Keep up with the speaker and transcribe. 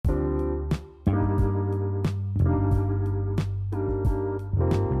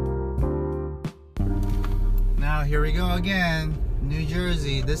Here we go again. New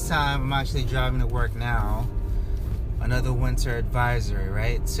Jersey. This time I'm actually driving to work now. Another winter advisory,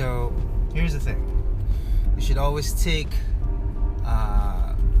 right? So here's the thing. You should always take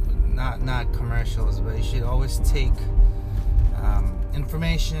not commercials, but you should always take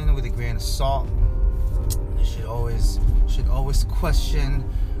information with a grain of salt. You should always question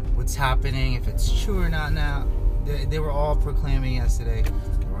what's happening, if it's true or not. Now they were all proclaiming yesterday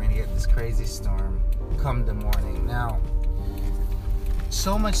that we're going to get this crazy storm come the morning. Now,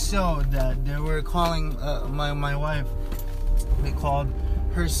 so much so that they were calling my wife. They called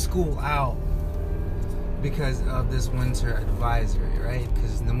her school out because of this winter advisory, right?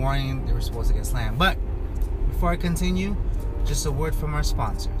 Because in the morning they were supposed to get slammed. But before I continue, just a word from our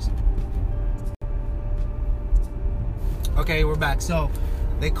sponsors. Okay, we're back. So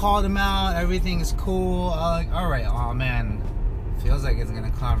they called him out. Everything is cool. I'm like, all right. Oh man, feels like it's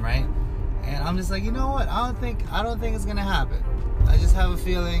gonna come, right? And I'm just like, you know what? I don't think it's gonna happen. I just have a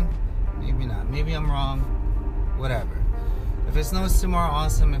feeling. Maybe not. Maybe I'm wrong. Whatever. If it snows tomorrow,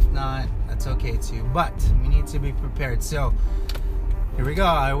 awesome. If not, that's okay too. But we need to be prepared. So here we go.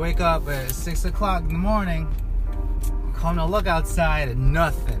 I wake up at 6 o'clock in the morning. Come to look outside and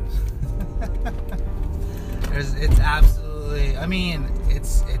nothing. It's absolutely. I mean,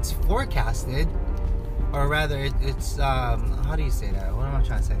 it's forecasted, or rather, it's how do you say that? What am I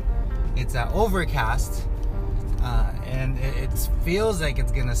trying to say? It's overcast, and it feels like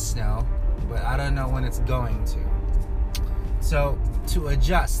it's gonna snow, but I don't know when it's going to. So to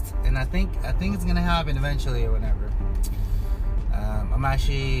adjust, and I think it's gonna happen eventually or whatever. I'm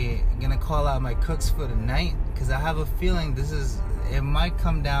actually gonna call out my cooks for the night because I have a feeling it might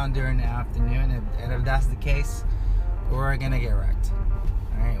come down during the afternoon, and if that's the case, we're gonna get wrecked.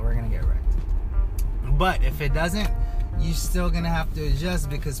 All right, we're gonna get wrecked. But if it doesn't, you're still gonna have to adjust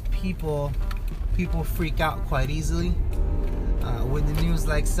because people freak out quite easily with the news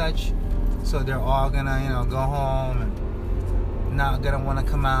like such. So they're all gonna go home and not gonna want to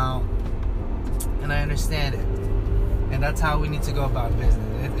come out, and I understand it. And that's how we need to go about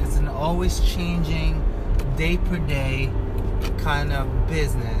business. It's an always changing, day per day kind of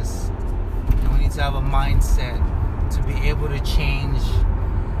business, and we need to have a mindset to be able to change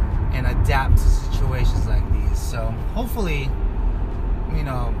and adapt to situations like these. So hopefully,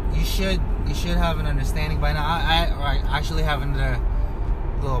 you should have an understanding by now. I actually have another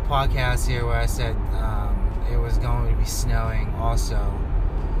little podcast here where I said it was going to be snowing also,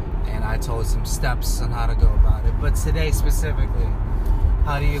 and I told some steps on how to go about it. But today specifically,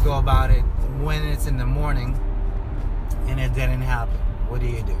 how do you go about it when it's in the morning and it didn't happen? What do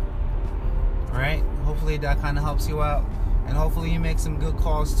you do? Right? Hopefully that kind of helps you out, and hopefully you make some good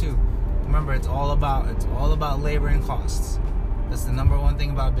calls too. Remember, it's all about labor and costs. That's the number one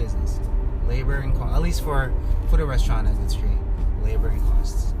thing about business. Labor and costs, at least for the restaurant industry. Labor and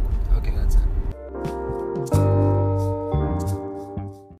costs.